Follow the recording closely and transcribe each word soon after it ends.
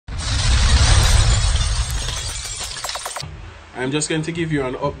I'm just going to give you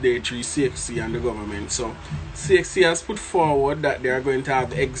an update through CXC and the government. So CXC has put forward that they are going to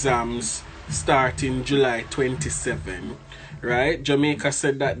have exams starting July 27, right? Jamaica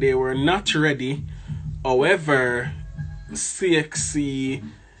said that they were not ready. However, CXC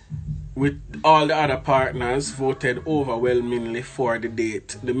with all the other partners voted overwhelmingly for the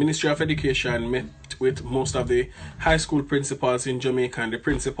date. The Ministry of Education met with most of the high school principals in Jamaica, and the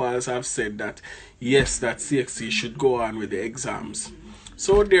principals have said that yes, that CXC should go on with the exams.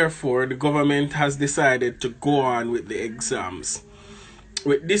 So therefore, the government has decided to go on with the exams.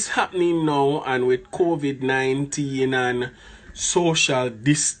 With this happening now, and with COVID-19 and social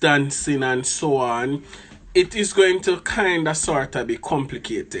distancing and so on, it is going to kind of sort of be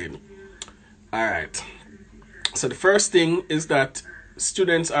complicated. All right. So the first thing is that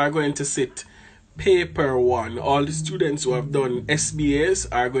students are going to sit paper 1. All the students who have done SBAs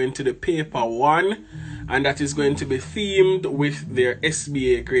are going to the paper 1, and that is going to be themed with their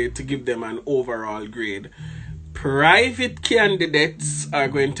SBA grade to give them an overall grade. Private candidates are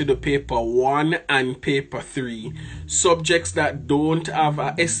going to do paper 1 and paper 3. Subjects that don't have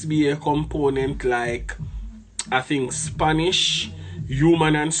a SBA component, like I think Spanish,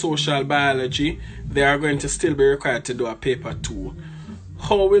 human and social biology, they are going to still be required to do a paper 2.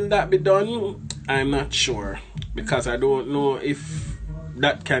 How will that be done? I'm not sure, because I don't know if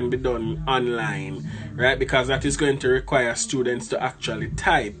that can be done online, right? Because that is going to require students to actually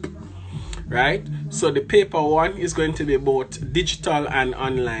type, right? So the paper 1 is going to be both digital and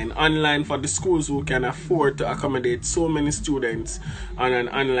online. Online for the schools who can afford to accommodate so many students on an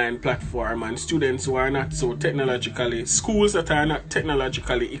online platform, and students who are not so technologically, schools that are not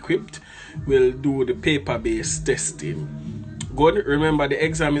technologically equipped will do the paper-based testing. Good. Remember, the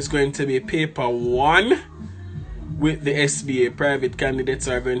exam is going to be paper 1 with the SBA. Private candidates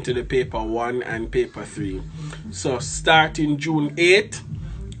are going to the paper 1 and paper 3. So starting June 8th,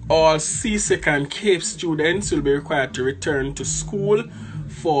 all CSEC and CAPE students will be required to return to school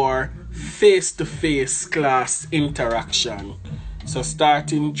for face-to-face class interaction. So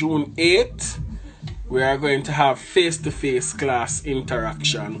starting June 8th, we are going to have face-to-face class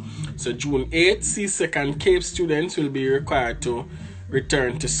interaction. So June 8th, CSEC and CAPE students will be required to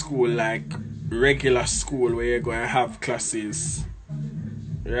return to school like regular school, where you're going to have classes,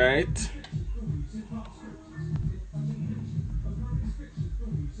 right?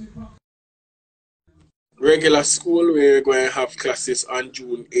 Regular school, we're going to have classes on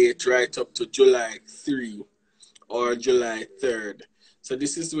June 8th right up to July 3 or July 3rd. So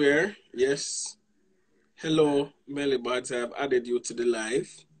this is where, yes, hello, Mellybuds, I have added you to the live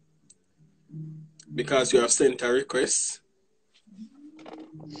because you have sent a request.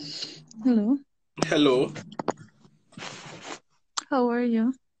 Hello. Hello. How are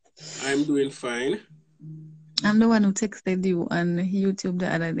you? I'm doing fine. I'm the one who texted you on YouTube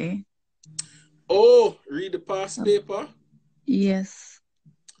the other day. Oh, read the past paper? Yes.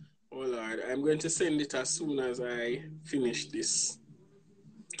 Oh Lord, I'm going to send it as soon as I finish this.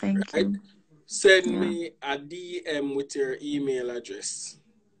 Thank you. Send me a DM with your email address,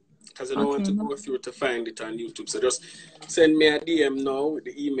 because I don't want to go through to find it on YouTube. So just send me a DM now with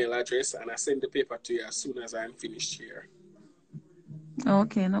the email address, and I send the paper to you as soon as I'm finished here.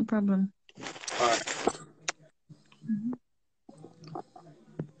 Okay, no problem. All right.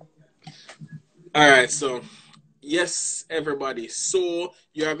 All right, so yes, everybody. So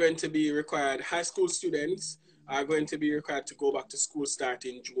you are going to be required, high school students are going to be required to go back to school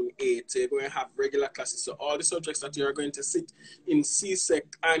starting June 8th. So you're going to have regular classes. So all the subjects that you are going to sit in CSEC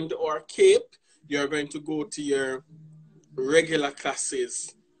and or CAPE, you're going to go to your regular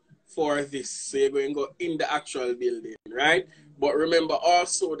classes for this. So you're going to go in the actual building, right? But remember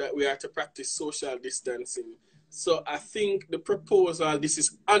also that we are to practice social distancing. So I think the proposal, this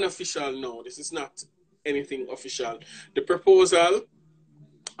is unofficial now. This is not anything official. The proposal,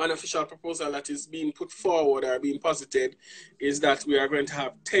 unofficial proposal that is being put forward or being posited, is that we are going to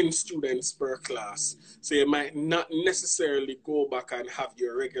have 10 students per class. So you might not necessarily go back and have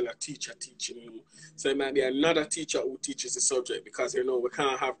your regular teacher teaching you. So it might be another teacher who teaches the subject, because you know we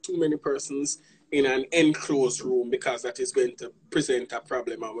can't have too many persons in an enclosed room, because that is going to present a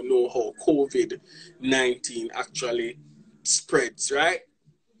problem, and we know how COVID-19 actually spreads, right?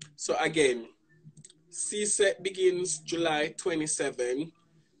 So again, CSEC begins July 27.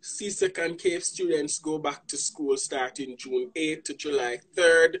 CSEC and CAPE students go back to school starting June 8th to July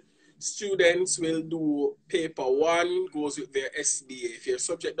 3rd. Students will do paper 1, goes with their SBA. If your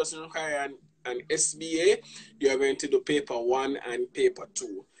subject doesn't require an SBA, you're going to do paper 1 and paper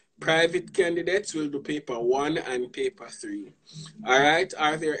 2. Private candidates will do paper 1 and paper 3. All right,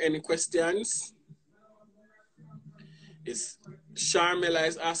 are there any questions? Is Sharmela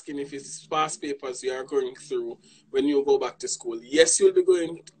is asking if it's past papers you are going through when you go back to school. Yes, you'll be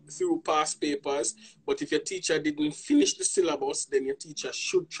going through past papers, but if your teacher didn't finish the syllabus, then your teacher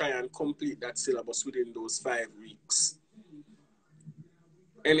should try and complete that syllabus within those 5 weeks.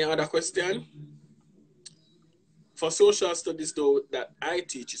 Any other question? For social studies, though, that I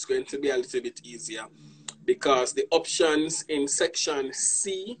teach is going to be a little bit easier because the options in section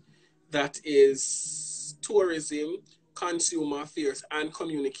C, that is tourism, consumer affairs, and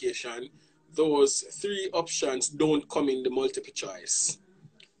communication, those 3 options don't come in the multiple choice.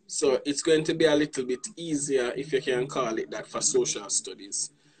 So it's going to be a little bit easier, if you can call it that, for social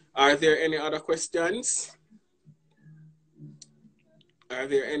studies. Are there any other questions? Are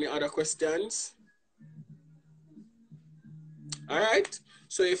there any other questions? All right.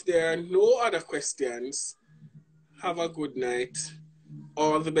 So if there are no other questions, have a good night.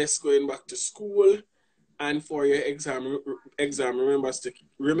 All the best going back to school. And for your exam,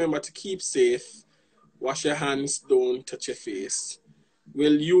 remember to keep safe. Wash your hands, don't touch your face.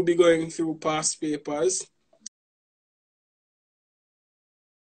 Will you be going through past papers?